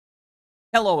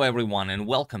Hello everyone and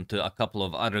welcome to a couple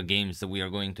of other games that we are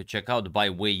going to check out by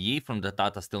Wei Yi from the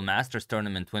Tata Steel Masters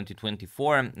Tournament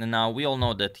 2024. And now we all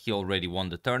know that he already won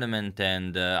the tournament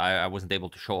and I wasn't able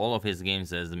to show all of his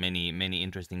games as many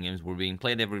interesting games were being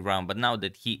played every round. But now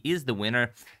that he is the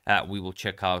winner, we will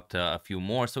check out a few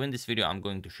more. So in this video I'm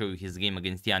going to show you his game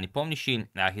against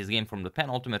Nepomniachtchi, his game from the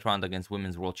penultimate round against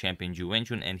Women's World Champion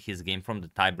Wenjun, and his game from the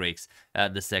tie breaks,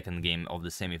 the second game of the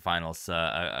semifinals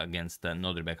against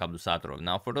Nodirbek Abdusattorov.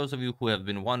 Now, for those of you who have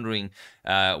been wondering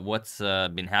what's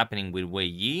been happening with Wei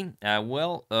Yi,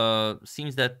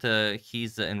 seems that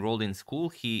he's enrolled in school.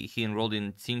 He enrolled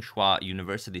in Tsinghua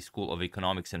University School of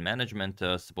Economics and Management,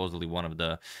 supposedly one of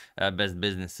the best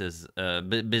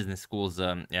business schools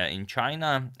in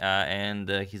China, and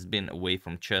he's been away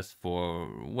from chess for,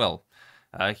 well,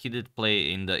 he did play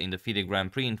in the FIDE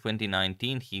Grand Prix in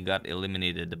 2019. He got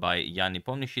eliminated by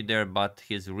Nepomniachtchi there, but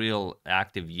his real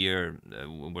active year,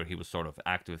 where he was sort of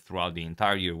active throughout the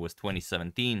entire year, was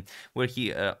 2017, where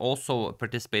he also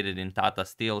participated in Tata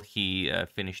Steel. He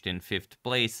finished in 5th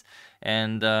place,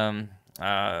 and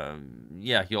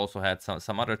yeah, he also had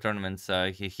some other tournaments.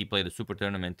 He played a super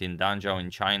tournament in Danzhou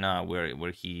in China,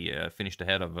 where he finished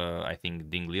ahead of I think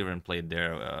Ding Liren played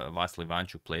there, Vasily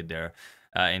Vanchuk played there.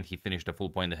 And he finished a full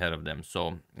point ahead of them.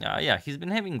 So, yeah, he's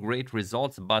been having great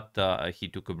results, but he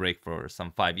took a break for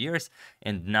some 5 years,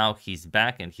 and now he's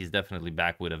back, and he's definitely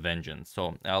back with a vengeance.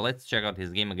 So, let's check out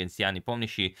his game against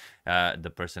Nepomniachtchi, the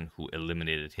person who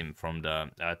eliminated him from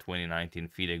the 2019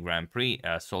 FIDE Grand Prix.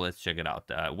 So, let's check it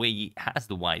out. Wei Yi has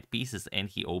the white pieces, and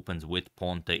he opens with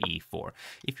pawn to e4.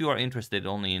 If you are interested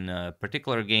only in a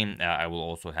particular game, I will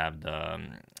also have the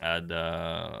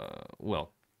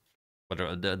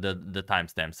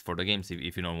timestamps for the games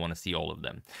if you don't want to see all of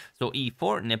them. So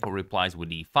e4, Nepo replies with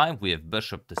e5. We have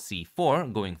bishop to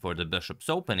c4, going for the bishop's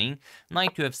opening,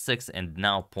 knight to f6, and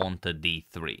now pawn to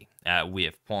d3. We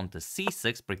have pawn to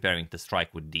c6, preparing to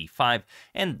strike with d5,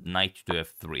 and knight to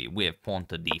f3. We have pawn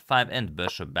to d5 and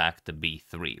bishop back to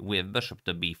b3. We have bishop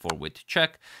to b4 with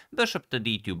check, bishop to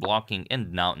d2 blocking,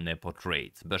 and now Nepo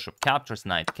trades. Bishop captures,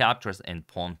 knight captures, and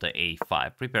pawn to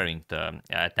a5, preparing to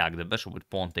attack the bishop with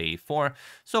pawn to a4.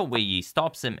 So Wei Yi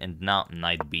stops him, and now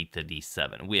knight b to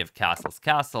d7. We have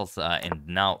castles, and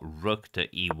now rook to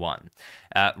e1.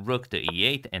 Rook to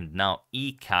e8, and now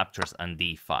e captures on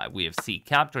d5. We have c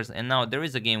captures, and now there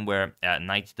is a game where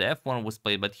knight to f1 was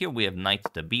played, but here we have knight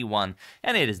to b1,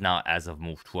 and it is now as of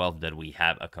move 12 that we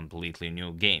have a completely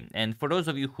new game. And for those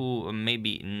of you who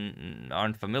maybe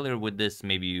aren't familiar with this,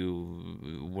 maybe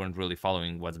you weren't really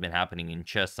following what's been happening in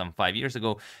chess some 5 years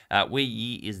ago, Wei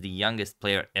Yi is the youngest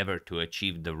player ever to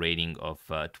achieve the rating of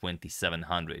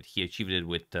 2700. He achieved it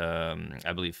with,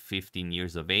 I believe, 15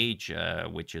 years of age,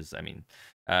 which is, I mean,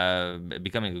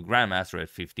 becoming a Grandmaster at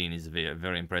 15 is very,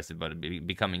 very impressive, but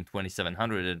becoming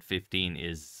 2700 at 15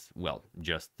 is, well,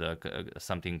 just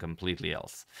something completely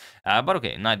else. But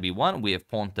okay, knight b1, we have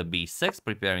pawn to b6,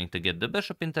 preparing to get the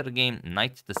bishop into the game,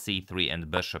 knight to c3,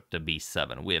 and bishop to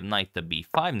b7. We have knight to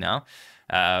b5 now,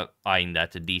 eyeing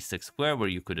that to d6 square, where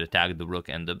you could attack the rook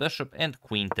and the bishop, and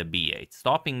queen to b8.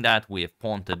 Stopping that, we have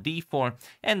pawn to d4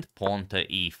 and pawn to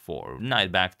e4.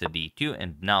 Knight back to d2,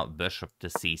 and now bishop to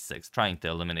c6, trying to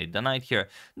eliminate the knight here.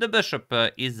 The bishop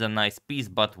is a nice piece,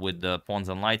 but with the pawns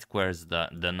and light squares,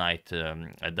 the knight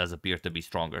does appear to be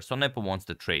stronger. So Nepo wants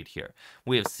to trade here.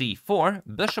 We have c4,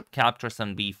 bishop captures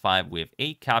on b5, we have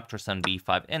a captures on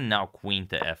b5, and now queen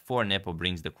to f4. Nepo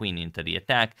brings the queen into the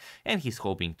attack, and he's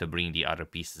hoping to bring the other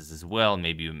pieces as well.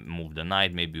 Maybe you move the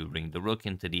knight, maybe you bring the rook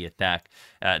into the attack.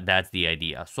 That's the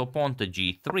idea. So pawn to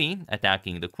g3,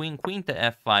 attacking the queen, queen to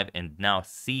f5, and now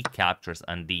c captures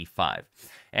on d5.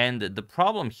 And the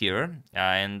problem here,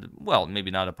 and well,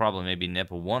 maybe not a problem, maybe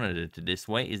Nepo wanted it this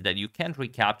way, is that you can't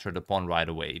recapture the pawn right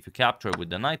away. If you capture with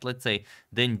the knight, let's say,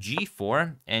 then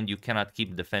g4, and you cannot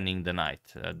keep defending the knight.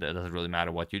 That doesn't really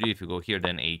matter what you do. If you go here,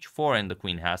 then h4, and the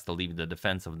queen has to leave the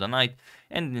defense of the knight.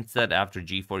 And instead, after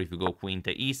g4, if you go queen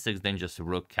to e6, then just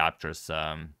rook captures,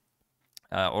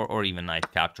 or even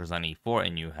knight captures on e4,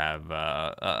 and you have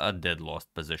a dead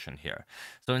lost position here.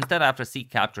 So instead, after c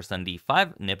captures on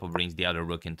d5, Nepo brings the other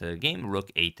rook into the game,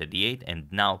 rook a to d8,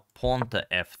 and now pawn to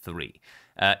f3.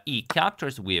 E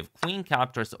captures, we have queen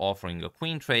captures, offering a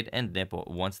queen trade, and Nepo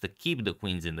wants to keep the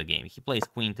queens in the game. He plays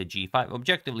queen to g5.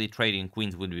 Objectively, trading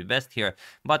queens would be best here,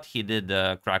 but he did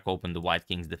crack open the white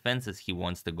king's defenses. He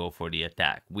wants to go for the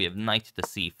attack. We have knight to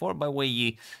c4 by Wei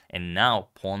Yi, and now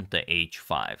pawn to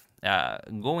h5.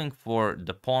 going for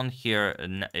the pawn here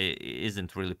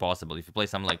isn't really possible. If you play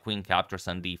something like queen captures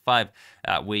on d5,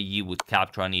 Wei Yi would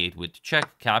capture on e8 with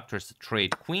check, captures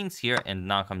trade queens here, and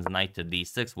now comes knight to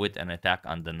d6 with an attack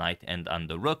on the knight and on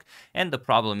the rook. And the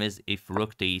problem is, if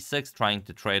rook to e6, trying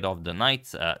to trade off the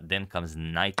knights, then comes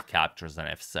knight captures on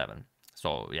f7.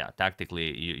 So yeah,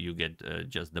 tactically you get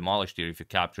just demolished here. If you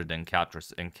capture, then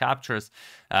captures and captures,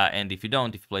 and if you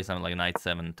don't, if you play something like knight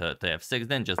 7 to f6,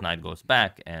 then just knight goes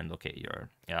back, and okay, you're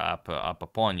up a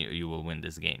pawn. You will win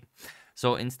this game.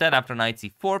 So instead, after knight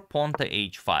c4, pawn to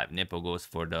h5, Nepo goes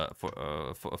for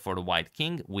the white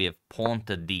king. We have pawn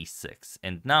to d6,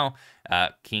 and now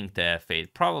king to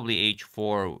f8. Probably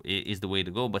h4 is the way to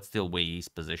go, but still Wei Yi's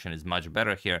position is much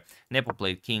better here. Nepo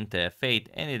played king to f8,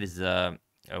 and it is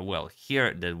well,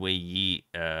 here the Wei Yi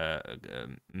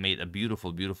made a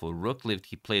beautiful rook lift.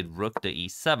 He played rook to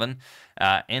e7,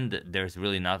 and there's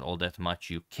really not all that much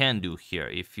you can do here.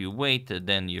 If you wait,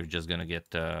 then you're just gonna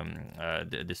get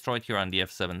destroyed here on the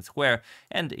f7 square.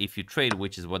 And if you trade,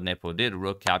 which is what Nepo did,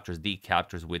 rook captures, d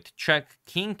captures with check,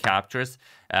 king captures,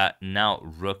 now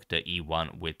rook to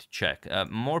e1 with check.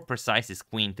 More precise is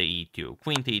queen to e2.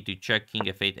 Queen to e2 check, king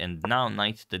f8, and now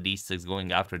knight to d6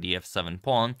 going after the f7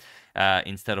 pawn.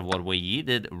 Instead of what Wei Yi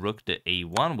did, rook to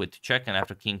a1 with check, and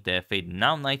after king to f8,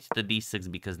 now knight to d6,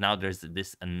 because now there's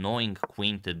this annoying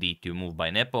queen to d2 move by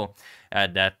Nepo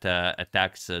that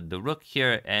attacks the rook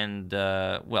here, and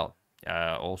well,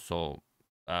 also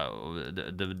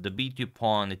the b2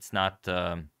 pawn, it's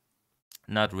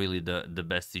not really the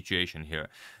best situation here.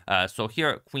 So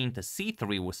here, queen to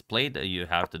c3 was played. You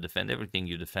have to defend everything.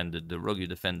 You defend the rook, you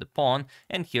defend the pawn,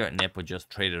 and here Nepo just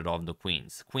traded off the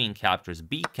queens. Queen captures,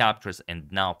 b captures,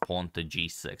 and now pawn to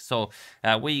g6. So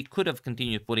we could have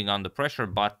continued putting on the pressure,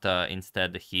 but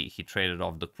instead he traded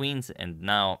off the queens, and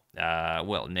now,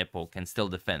 well, Nepo can still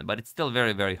defend, but it's still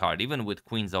very hard. Even with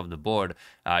queens off the board,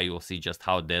 you will see just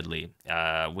how deadly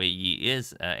Wei Yi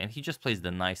is, and he just plays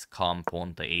the nice calm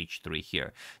pawn to h3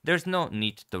 here. There's no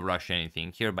need to rush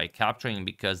anything here by capturing,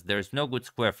 because there's no good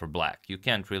square for black. You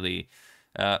can't really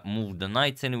move the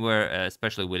knights anywhere,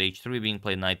 especially with h3 being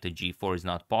played. Knight to g4 is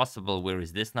not possible. Where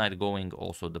is this knight going?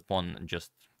 Also, the pawn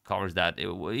just covers that.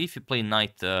 If you play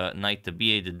knight to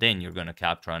b8, then you're going to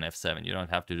capture on f7. You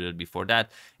don't have to do it before that.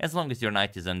 As long as your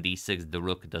knight is on d6, the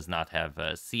rook does not have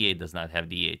c8, does not have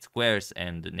d8 squares,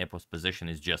 and Nepo's position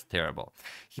is just terrible.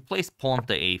 He plays pawn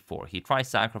to a4. He tries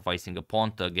sacrificing a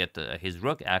pawn to get his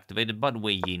rook activated, but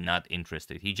Wei Yi not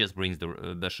interested. He just brings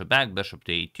the bishop back, bishop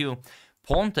to a2,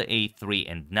 pawn to a3,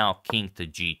 and now king to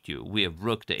g2. We have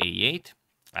rook to a8.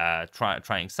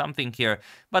 Trying something here,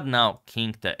 but now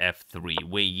king to f3.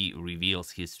 Wei Yi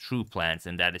reveals his true plans,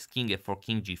 and that is king f4,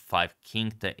 king g5,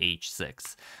 king to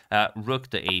h6, rook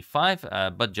to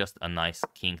a5, but just a nice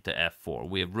king to f4.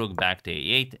 We have rook back to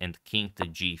a8 and king to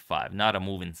g5. Not a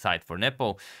move inside for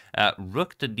Nepo.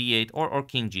 Rook to d8 or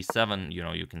king g7. You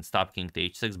know, you can stop king to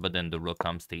h6, but then the rook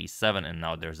comes to e7, and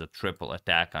now there's a triple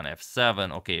attack on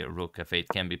f7. Okay, rook f8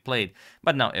 can be played,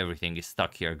 but now everything is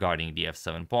stuck here guarding the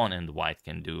f7 pawn, and white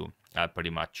can do pretty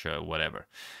much whatever.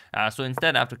 So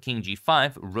instead, after king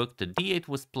g5, rook to d8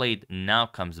 was played. Now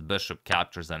comes bishop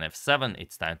captures on f7.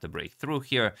 It's time to break through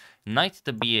here. Knight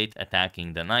to b8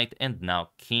 attacking the knight, and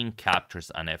now king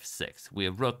captures on f6. We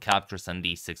have rook captures on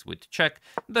d6 with check,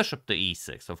 bishop to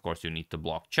e6. Of course, you need to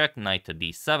block check. Knight to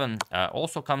d7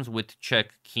 also comes with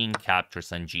check, king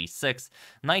captures on g6.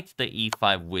 Knight to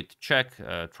e5 with check,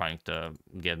 trying to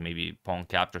get maybe pawn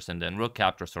captures and then rook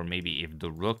captures, or maybe if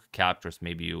the rook captures,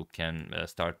 maybe you can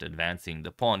start advancing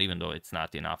the pawn, even though it's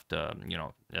not enough to, you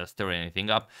know, stir anything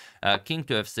up. King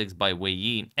to f6 by Wei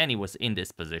Yi, and he was in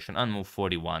this position on move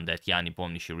 41 that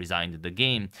Nepomniachtchi resigned the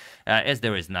game, as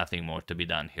there is nothing more to be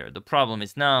done here. The problem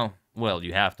is now, well,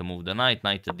 you have to move the knight,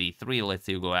 knight to d3. Let's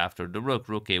say you go after the rook,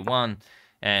 rook a1,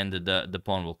 and the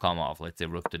pawn will come off. Let's say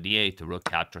rook to d8, rook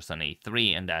captures on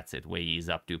a3, and that's it. Wei Yi is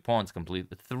up 2 pawns,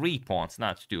 3 pawns,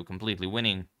 not 2, completely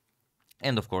winning.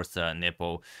 And of course,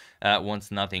 Nepo wants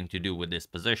nothing to do with this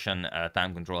position.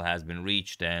 Time control has been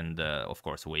reached, and of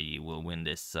course, Wei Yi will win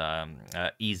this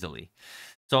easily.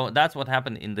 So that's what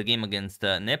happened in the game against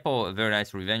Nepo. A very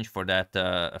nice revenge for that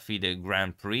FIDE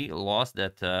Grand Prix loss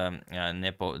that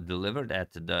Nepo delivered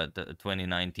at the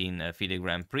 2019 FIDE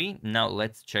Grand Prix. Now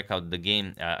let's check out the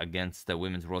game against the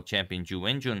Women's World Champion Ju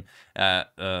Wenjun.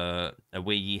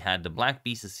 Wei Yi had the black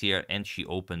pieces here, and she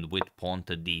opened with pawn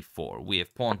to d4. We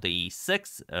have pawn to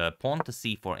e6, pawn to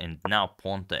c4, and now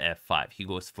pawn to f5. He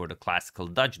goes for the classical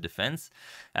Dutch defense.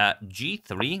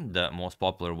 G3, the most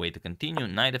popular way to continue,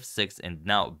 knight f6, and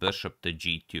now now bishop to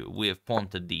g2. We have pawn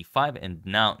to d5, and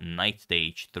now knight to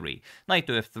h3. Knight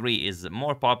to f3 is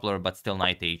more popular, but still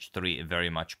knight to h3 very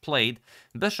much played.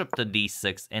 Bishop to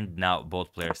d6, and now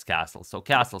both players castle. So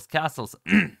castles, castles.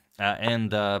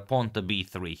 And pawn to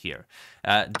b3 here.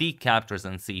 D captures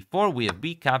on c4. We have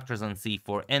b captures on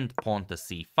c4 and pawn to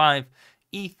c5.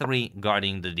 e3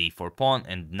 guarding the d4 pawn,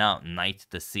 and now knight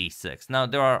to c6. Now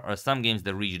there are some games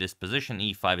that reach this position.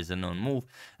 e5 is a known move,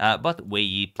 but Wei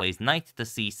Yi plays knight to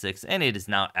c6, and it is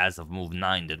now as of move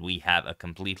 9 that we have a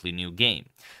completely new game.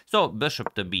 So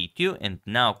bishop to b2, and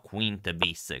now queen to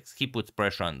b6. He puts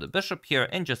pressure on the bishop here,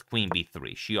 and just queen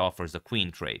b3. She offers a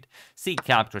queen trade. C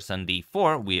captures on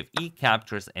d4. We have e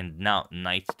captures, and now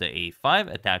knight to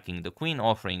a5, attacking the queen,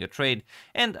 offering a trade,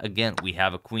 and again we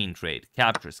have a queen trade.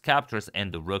 Captures, captures,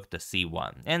 and the rook to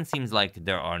c1. And seems like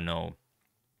there are no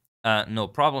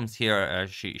problems here.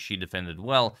 She defended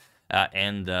well.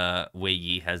 And Wei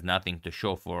Yi has nothing to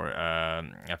show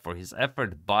for his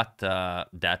effort, but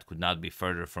that could not be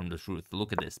further from the truth.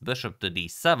 Look at this, bishop to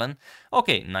d7.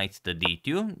 Okay, knight to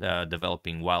d2,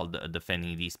 developing while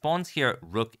defending these pawns here.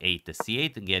 Rook a to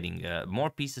c8, getting more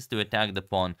pieces to attack the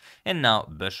pawn, and now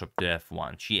bishop to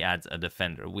f1. She adds a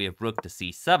defender. We have rook to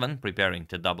c7, preparing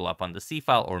to double up on the c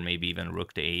file, or maybe even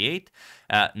rook to a8.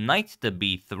 Knight to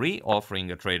b3,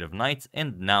 offering a trade of knights,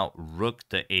 and now rook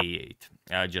to a8.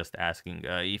 Just asking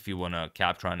if you want to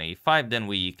capture on a5, then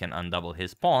we can undouble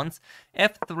his pawns.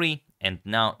 f3, and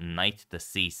now knight to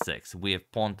c6. We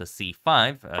have pawn to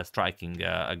c5, striking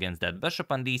against that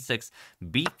bishop on d6.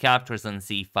 B captures on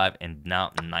c5, and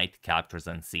now knight captures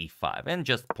on c5. And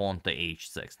just pawn to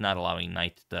h6, not allowing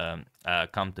knight to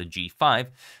come to g5.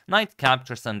 Knight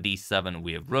captures on d7.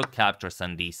 We have rook captures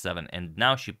on d7, and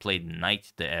now she played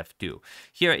knight to f2.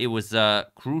 Here it was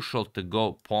crucial to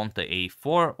go pawn to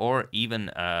a4, or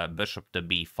even bishop to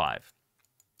b5.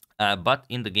 But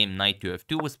in the game, knight to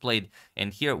f2 was played,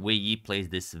 and here Wei Yi plays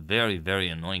this very, very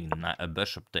annoying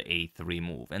bishop to a3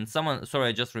 move. And someone, sorry,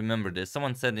 I just remembered this.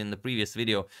 Someone said in the previous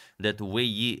video that Wei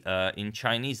Yi in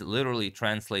Chinese literally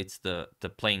translates to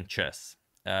playing chess,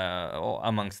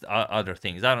 amongst other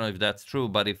things. I don't know if that's true,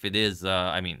 but if it is,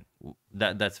 I mean,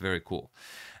 that's very cool.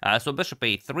 So bishop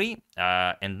a3,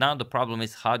 and now the problem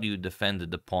is, how do you defend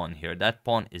the pawn here? That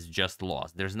pawn is just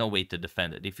lost. There's no way to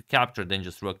defend it. If you capture, then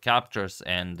just rook captures,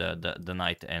 and the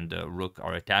knight and the rook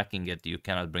are attacking it. You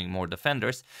cannot bring more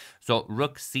defenders. So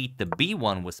rook c to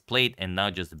b1 was played, and now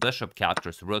just bishop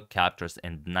captures, rook captures,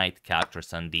 and knight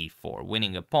captures on d4,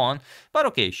 winning a pawn. But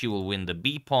okay, she will win the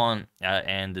b pawn,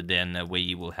 and then Wei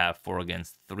Yi will have 4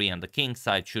 against 3 on the king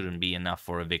side. Shouldn't be enough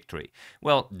for a victory.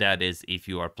 Well, that is if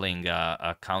you are playing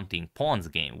a counting pawns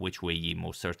game, which Wei Yi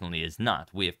most certainly is not.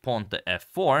 We have pawn to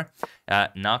f4.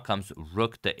 Now comes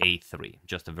rook to a3.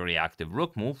 Just a very active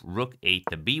rook move. Rook a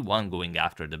to b1, going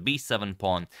after the b7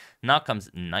 pawn. Now comes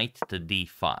knight to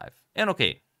d5. And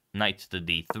okay, knight to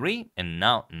d3, and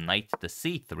now knight to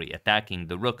c3, attacking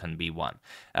the rook on b1.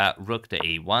 Rook to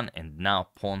a1, and now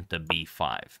pawn to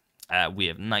b5. We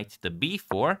have knight to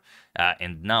b4,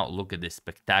 and now look at this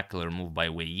spectacular move by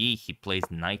Wei Yi. He plays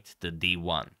knight to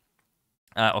d1.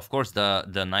 Of course,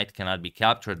 the knight cannot be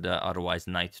captured, otherwise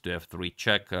knight to f3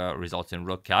 check results in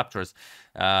rook captures,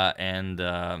 and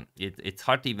it's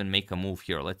hard to even make a move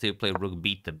here. Let's say you play rook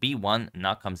b to b1,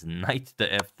 now comes knight to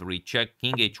f3 check,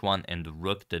 king h1, and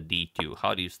rook to d2.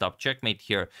 How do you stop checkmate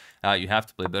here? You have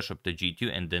to play bishop to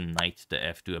g2, and then knight to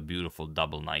f2, a beautiful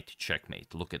double knight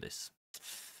checkmate. Look at this.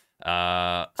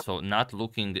 So not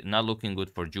looking good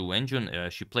for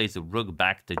Wenjun. She plays a rook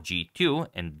back to g2,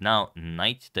 and now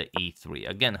knight to e3.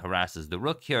 Again, harasses the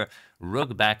rook here.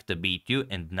 Rook back to b2,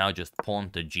 and now just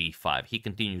pawn to g5. He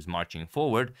continues marching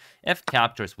forward. F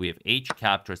captures, we have h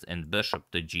captures, and bishop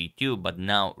to g2, but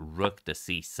now rook to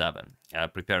c7.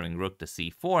 Preparing rook to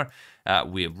c4.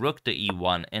 We have rook to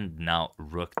e1, and now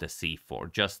rook to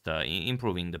c4. Just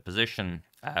improving the position.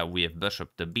 We have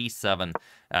bishop to b7.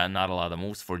 Not a lot of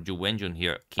moves for Wenjun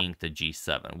here. King to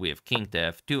g7. We have king to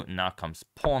f2. Now comes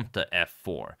pawn to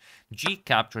f4. G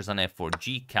captures on f4.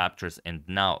 G captures, and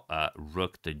now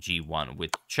rook to g1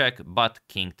 with check, but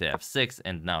king to f6,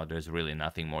 and now there's really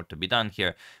nothing more to be done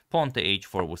here. Pawn to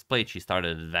h4 was played. She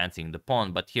started advancing the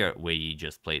pawn, but here Wei Yi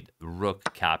just played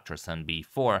rook captures on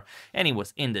b4, and he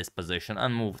was in this position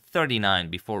on move 39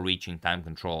 before reaching time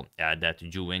control that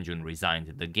Wenjun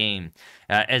resigned the game,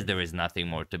 as there is nothing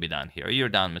more to be done here. You're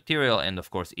down material, and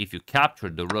of course, if you capture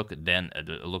the rook, then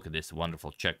look at this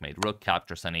wonderful checkmate. Rook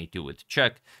captures on a2 with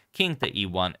check, king to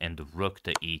e1, and rook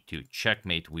to e2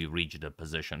 checkmate. We reach the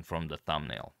position from the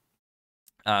thumbnail.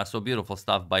 So beautiful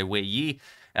stuff by Wei Yi.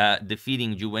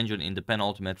 defeating Wenjun in the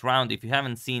penultimate round. If you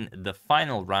haven't seen the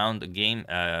final round game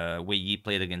Wei Yi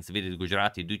played against Vidit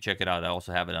Gujarati, do check it out. I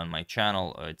also have it on my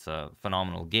channel. It's a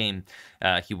phenomenal game.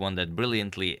 He won that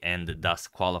brilliantly and thus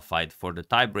qualified for the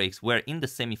tiebreaks, where in the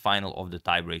semi-final of the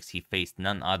tiebreaks he faced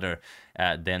none other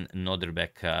than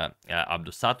Nodirbek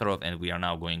Abdusattorov, and we are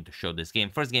now going to show this game.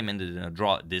 First game ended in a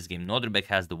draw. This game Nodirbek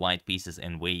has the white pieces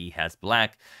and Wei Yi has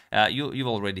black. You've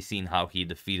already seen how he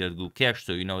defeated Gukesh,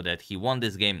 so you know that he won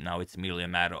this game. Now it's merely a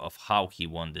matter of how he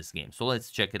won this game. So let's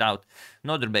check it out.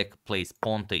 Nodirbek plays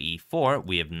pawn to e4.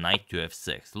 We have knight to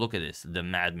f6. Look at this, the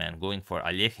madman going for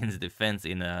Alekhin's defense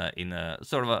in a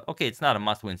sort of a, okay, it's not a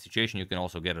must-win situation. You can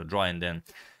also get a draw and then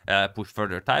push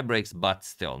further tie breaks, but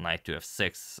still, knight to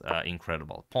f6,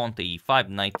 incredible. Pawn to e5,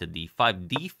 knight to d5,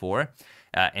 d4,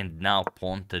 and now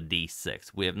pawn to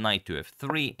d6. We have knight to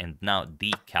f3, and now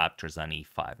d captures on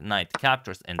e5. Knight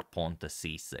captures and pawn to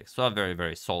c6. So a very,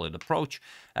 very solid approach.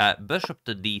 Bishop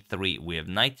to d3, we have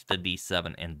knight to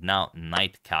d7, and now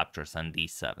knight captures on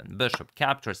d7. Bishop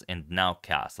captures, and now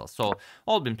castle. So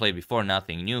all been played before,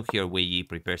 nothing new here. Wei Yi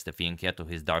prepares to fianchetto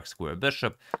his dark square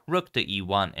bishop, rook to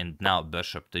e1, and now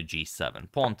bishop to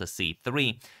g7, pawn to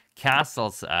c3,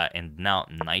 castles, and now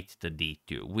knight to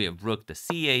d2. We have rook to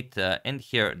c8, and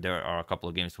here there are a couple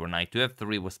of games where knight to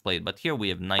f3 was played, but here we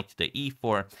have knight to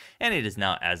e4, and it is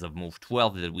now as of move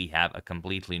 12 that we have a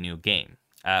completely new game.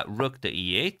 Rook to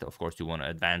e8, of course you want to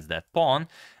advance that pawn.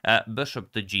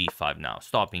 Bishop to g5 now,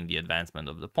 stopping the advancement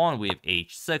of the pawn. We have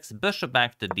h6, bishop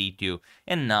back to d2,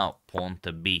 and now pawn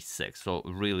to b6. So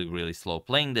really, really slow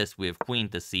playing this. We have queen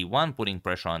to c1, putting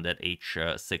pressure on that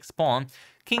h6 pawn.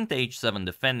 King to h7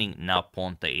 defending, now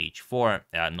pawn to h4.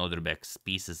 Nodirbek's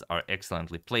pieces are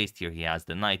excellently placed here. He has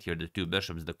the knight here, the two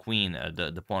bishops, the queen,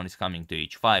 the pawn is coming to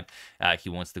h5. He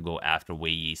wants to go after Wei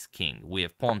Yi's king. We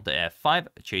have pawn to f5,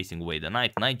 chasing away the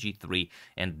knight, knight g3,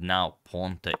 and now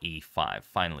pawn to e5.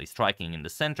 Finally striking in the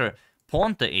center.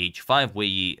 Pawn to h5, Wei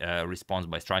Yi responds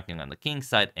by striking on the king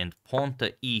side, and pawn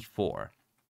to e4.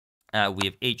 We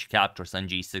have h captures on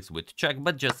g6 with check,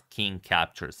 but just king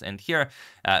captures. And here,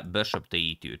 bishop to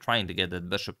e2, trying to get that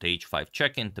bishop to h5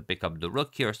 check in to pick up the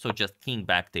rook here. So just king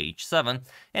back to h7,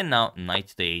 and now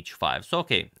knight to h5. So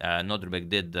okay, Nodirbek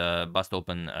did bust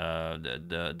open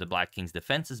the black king's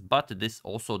defenses, but this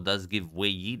also does give Wei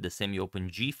Yi the semi-open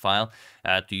g file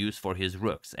to use for his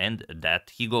rooks, and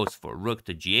that he goes for rook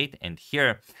to g8. And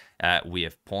here we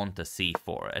have pawn to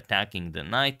c4, attacking the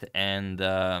knight, and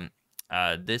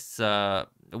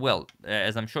well,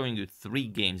 as I'm showing you 3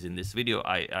 games in this video,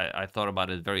 I thought about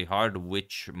it very hard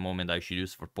which moment I should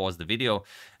use for pause the video,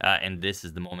 and this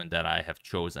is the moment that I have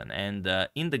chosen. And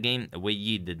in the game, Wei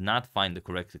Yi did not find the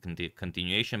correct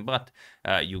continuation, but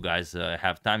you guys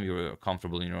have time, you're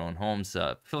comfortable in your own homes,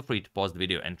 feel free to pause the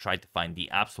video and try to find the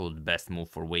absolute best move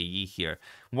for Wei Yi here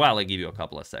while I give you a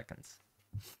couple of seconds.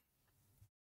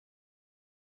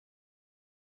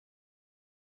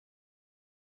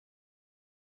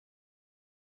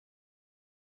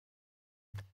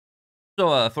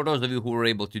 So for those of you who were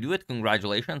able to do it,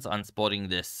 congratulations on spotting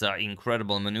this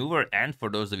incredible maneuver. And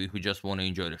for those of you who just want to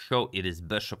enjoy the show, it is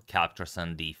bishop captures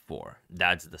on d4.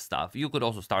 That's the stuff. You could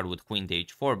also start with queen to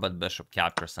h4, but bishop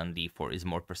captures on d4 is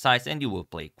more precise, and you will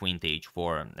play queen to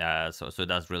h4, so it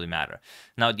does really matter.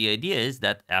 Now the idea is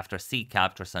that after c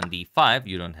captures on d5,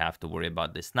 you don't have to worry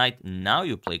about this knight. Now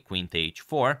you play queen to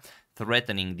h4,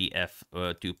 threatening the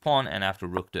f2 pawn, and after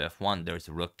rook to f1, there's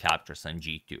rook captures on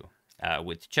g2.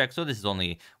 With check. So this is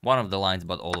only one of the lines,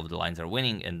 but all of the lines are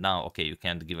winning. And now, okay, you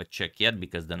can't give a check yet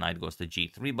because the knight goes to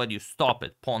g3, but you stop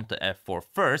it. Pawn to f4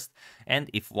 first, and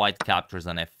if white captures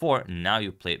on f4, now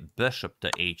you play bishop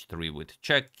to h3 with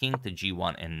check, king to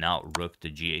g1, and now rook to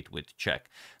g8 with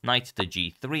check. Knight to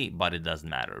g3, but it doesn't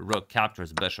matter. Rook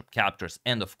captures, bishop captures,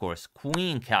 and of course,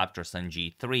 queen captures on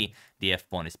g3. The f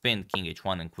pawn is pinned, king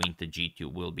h1, and queen to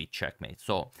g2 will be checkmate.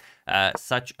 So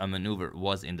such a maneuver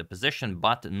was in the position,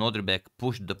 but Nodirbek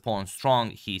pushed the pawn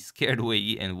strong. He scared Wei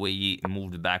Yi, and Wei Yi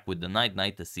moved back with the knight,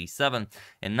 knight to c7,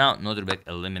 and now Nodirbek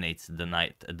eliminates the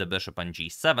knight, the bishop on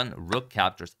g7, rook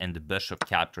captures, and the bishop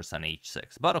captures on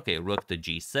h6. But okay, rook to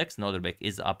g6, Nodirbek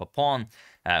is up a pawn,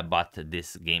 but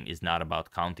this game is not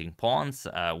about counting pawns.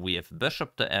 We have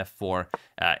bishop to f4,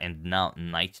 and now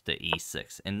knight to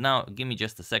e6. And now, give me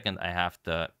just a second, I have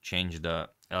to change the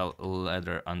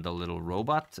letter on the little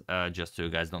robot, just so you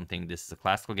guys don't think this is a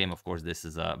classical game. Of course, this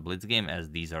is a blitz game, as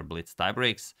these are blitz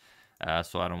tiebreaks,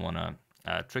 so I don't want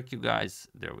to trick you guys.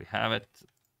 There we have it.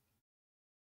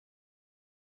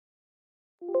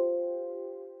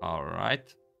 All right,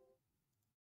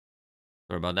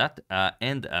 sorry about that.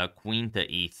 And queen to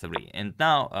e3. And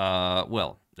now,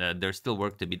 well, there's still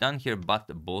work to be done here, but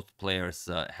both players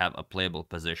have a playable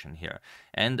position here.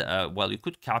 And well, you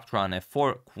could capture on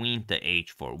f4, queen to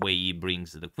h4. Wei Yi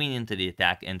brings the queen into the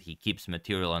attack, and he keeps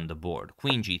material on the board.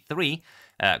 Queen g3,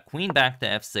 queen back to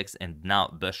f6, and now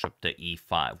bishop to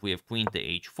e5. We have queen to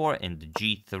h4 and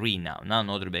g3 now. Now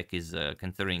Nodrbek is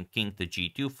considering king to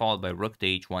g2, followed by rook to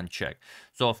h1 check.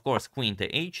 So of course queen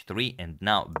to h3, and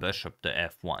now bishop to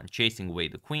f1, chasing away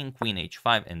the queen, queen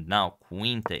h5, and now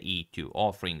queen to e2,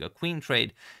 offering a queen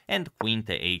trade, and queen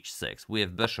to h6. We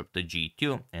have bishop to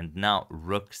g2, and now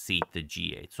rook c to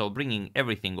g8. So bringing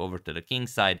everything over to the king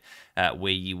side.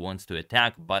 Wei Yi wants to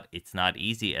attack, but it's not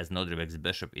easy, as Nodrbek's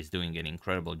bishop is doing an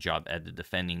incredible job at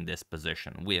defending this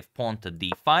position. We have pawn to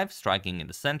d5, striking in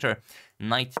the center,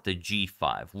 knight to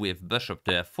g5. We have bishop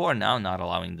to f4 now, not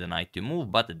allowing the knight to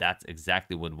move, but that's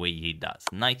exactly what Wei Yi does.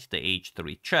 Knight to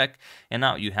h3 check, and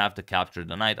now you have to capture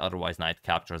the knight, otherwise knight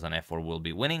captures on f4 will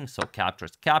be winning. So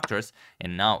captures,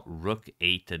 and now rook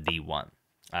a to d1.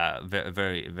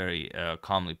 Very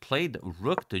calmly played.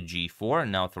 Rook to g4,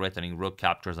 now threatening rook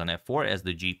captures on f4 as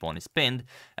the g pawn is pinned.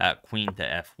 Queen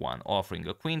to f1, offering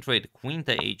a queen trade, queen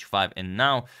to h5, and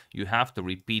now you have to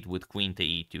repeat with queen to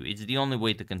e2. It's the only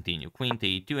way to continue. Queen to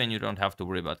e2, and you don't have to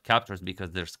worry about captures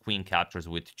because there's queen captures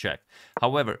with check.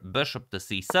 However, bishop to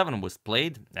c7 was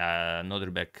played.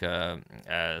 Nodrbek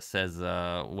says,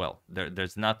 well,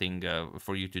 there's nothing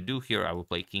for you to do here. I will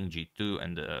play king g2,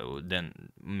 and then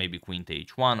maybe queen to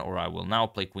h1. Or I will now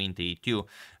play queen to e2,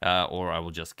 or I will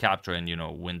just capture and, you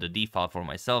know, win the d file for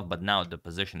myself. But now the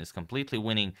position is completely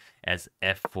winning as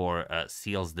f4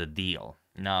 seals the deal.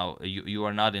 Now, you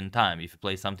are not in time. If you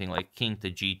play something like king to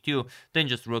g2, then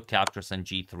just rook captures on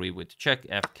g3 with check,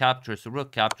 f captures,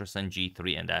 rook captures on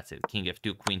g3, and that's it. King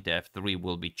f2, queen to f3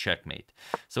 will be checkmate.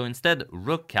 So instead,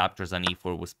 rook captures on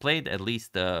e4 was played. At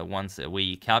least once Wei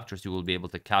Yi captures, you will be able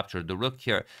to capture the rook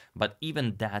here, but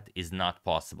even that is not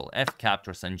possible. F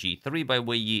captures on g3 by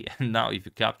Wei Yi, and now if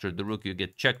you capture the rook, you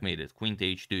get checkmated. Queen to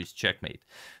h2 is checkmate.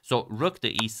 So rook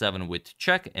to e7 with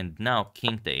check, and now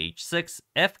king to h6,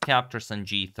 f captures on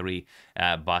g3,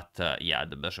 but yeah,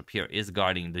 the bishop here is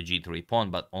guarding the g3 pawn,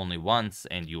 but only once,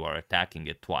 and you are attacking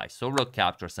it twice. So rook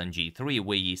captures on g3,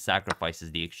 Wei Yi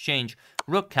sacrifices the exchange,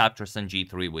 rook captures on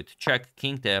g3 with check,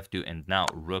 king to f2, and now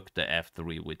rook to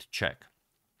f3 with check.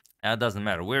 Doesn't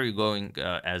matter where you're going,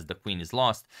 as the queen is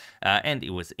lost, and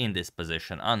it was in this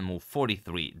position on move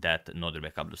 43 that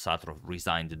Nodrbek Abdusattorov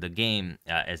resigned the game,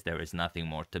 as there is nothing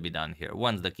more to be done here.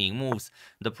 Once the king moves,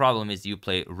 the problem is you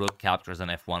play rook captures on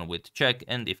f1 with check,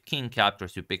 and if king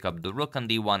captures, you pick up the rook on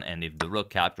d1, and if the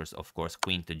rook captures, of course,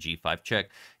 queen to g5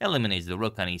 check, eliminates the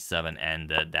rook on e7,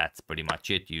 and that's pretty much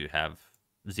it. You have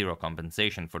zero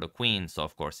compensation for the queen, so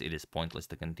of course it is pointless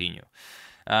to continue.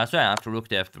 So yeah, after rook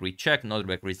to f3 check,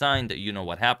 Nodrbek resigned. You know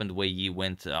what happened. Wei Yi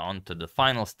went on to the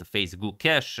finals to face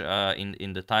Gukesh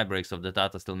in the tiebreaks of the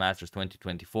Tata Steel Masters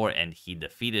 2024, and he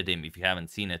defeated him. If you haven't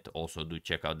seen it, also do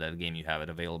check out that game. You have it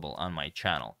available on my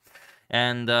channel.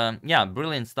 And yeah,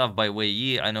 brilliant stuff by Wei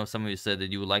Yi. I know some of you said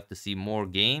that you would like to see more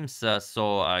games,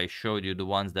 so I showed you the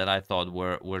ones that I thought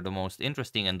were the most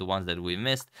interesting and the ones that we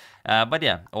missed. But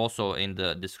yeah, also in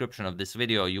the description of this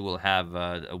video, you will have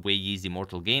a Wei Yi's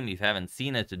Immortal game. If you haven't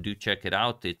seen it, do check it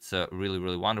out. It's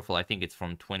really wonderful. I think it's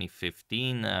from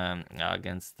 2015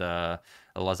 against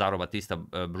Lazaro Batista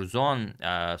Bruzon,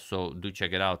 so do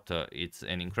check it out. It's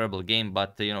an incredible game,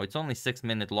 but you know, it's only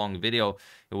 6-minute long video.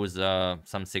 It was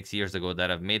some 6 years ago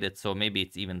that I've made it, so maybe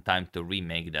it's even time to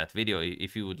remake that video.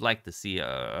 If you would like to see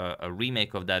a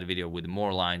remake of that video with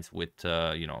more lines, with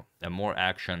you know, more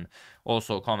action,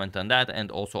 also comment on that. And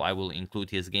also I will include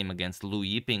his game against Lu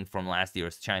Yiping from last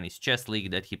year's Chinese Chess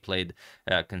League that he played,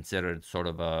 considered sort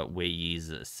of a Wei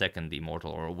Yi's second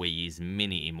Immortal, or Wei Yi's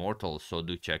mini Immortal, so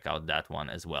do check out that one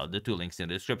as well. The two links in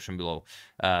the description below.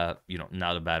 You know,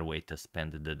 not a bad way to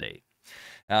spend the day.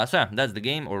 So yeah, that's the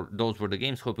game, or those were the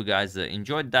games. Hope you guys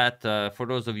enjoyed that. For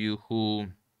those of you who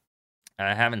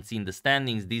haven't seen the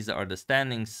standings, these are the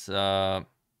standings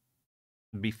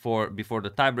before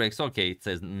the tie breaks. Okay, it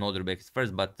says Nodrbek is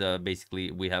first, but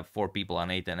basically we have 4 people on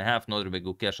 8.5. Nodrbek,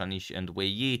 Gukesh, Anish, and Wei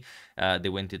Yi. They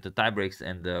went into tie breaks,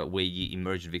 and Wei Yi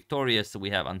emerged victorious.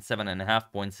 We have on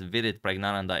 7.5 points Vidit,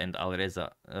 Pragnananda, and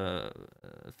Alireza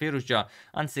Firuzja.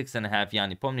 On 6.5,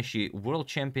 Yanni Nepomniachtchi, world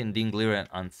champion Dingliren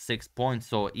on 6 points,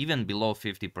 so even below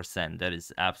 50%. That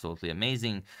is absolutely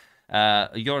amazing.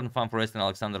 Jordan Van Forest and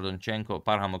Alexander Donchenko,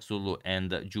 Parham Oksulu, and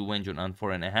Ju Wenjun on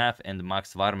 4.5, and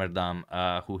Max Warmerdam,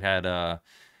 who had a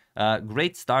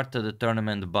great start to the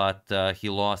tournament, but he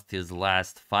lost his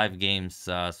last 5 games,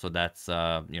 so that's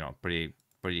you know,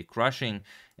 pretty crushing.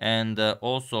 And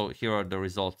also, here are the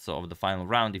results of the final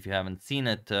round. If you haven't seen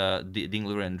it, Ding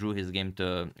Liren drew his game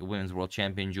to Women's World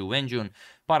Champion Zhu Wenjun.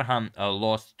 Parham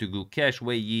lost to Gukesh.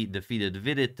 Wei Yi defeated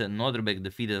Vidit. Nodrbek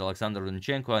defeated Alexander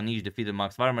Runchenko. Anish defeated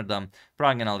Max Varmerdam.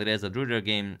 Prague and Alireza drew their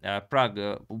game.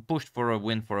 Prague pushed for a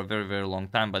win for a very, very long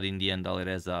time, but in the end,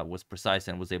 Alireza was precise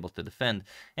and was able to defend.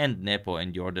 And Nepo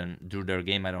and Jordan drew their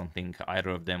game. I don't think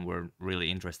either of them were really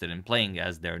interested in playing,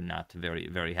 as they're not very,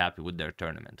 very happy with their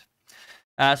tournament.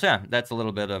 So yeah, that's a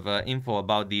little bit of info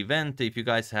about the event. If you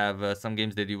guys have some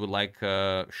games that you would like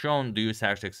shown, do use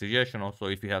hashtag suggestion. Also,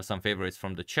 if you have some favorites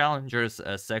from the challengers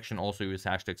section, also use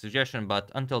hashtag suggestion.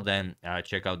 But until then,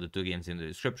 check out the 2 games in the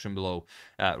description below.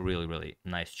 Really, really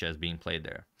nice chess being played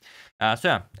there. So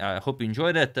yeah, I hope you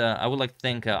enjoyed it. I would like to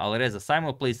thank Alireza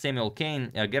Simon, please, Samuel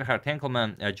Kane, Gerhard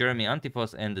Henkelman, Jeremy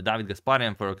Antifos, and David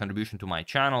Gasparian for a contribution to my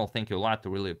channel. Thank you a lot, I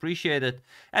really appreciate it.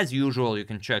 As usual, you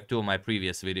can check 2 of my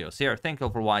previous videos here. Thank you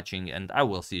all for watching, and I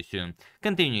will see you soon,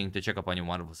 continuing to check up on your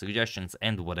wonderful suggestions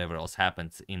and whatever else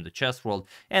happens in the chess world.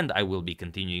 And I will be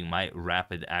continuing my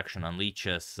rapid action on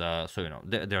leeches, so you know,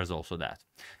 there's also that.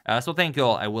 So thank you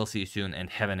all, I will see you soon,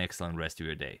 and have an excellent rest of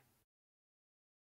your day.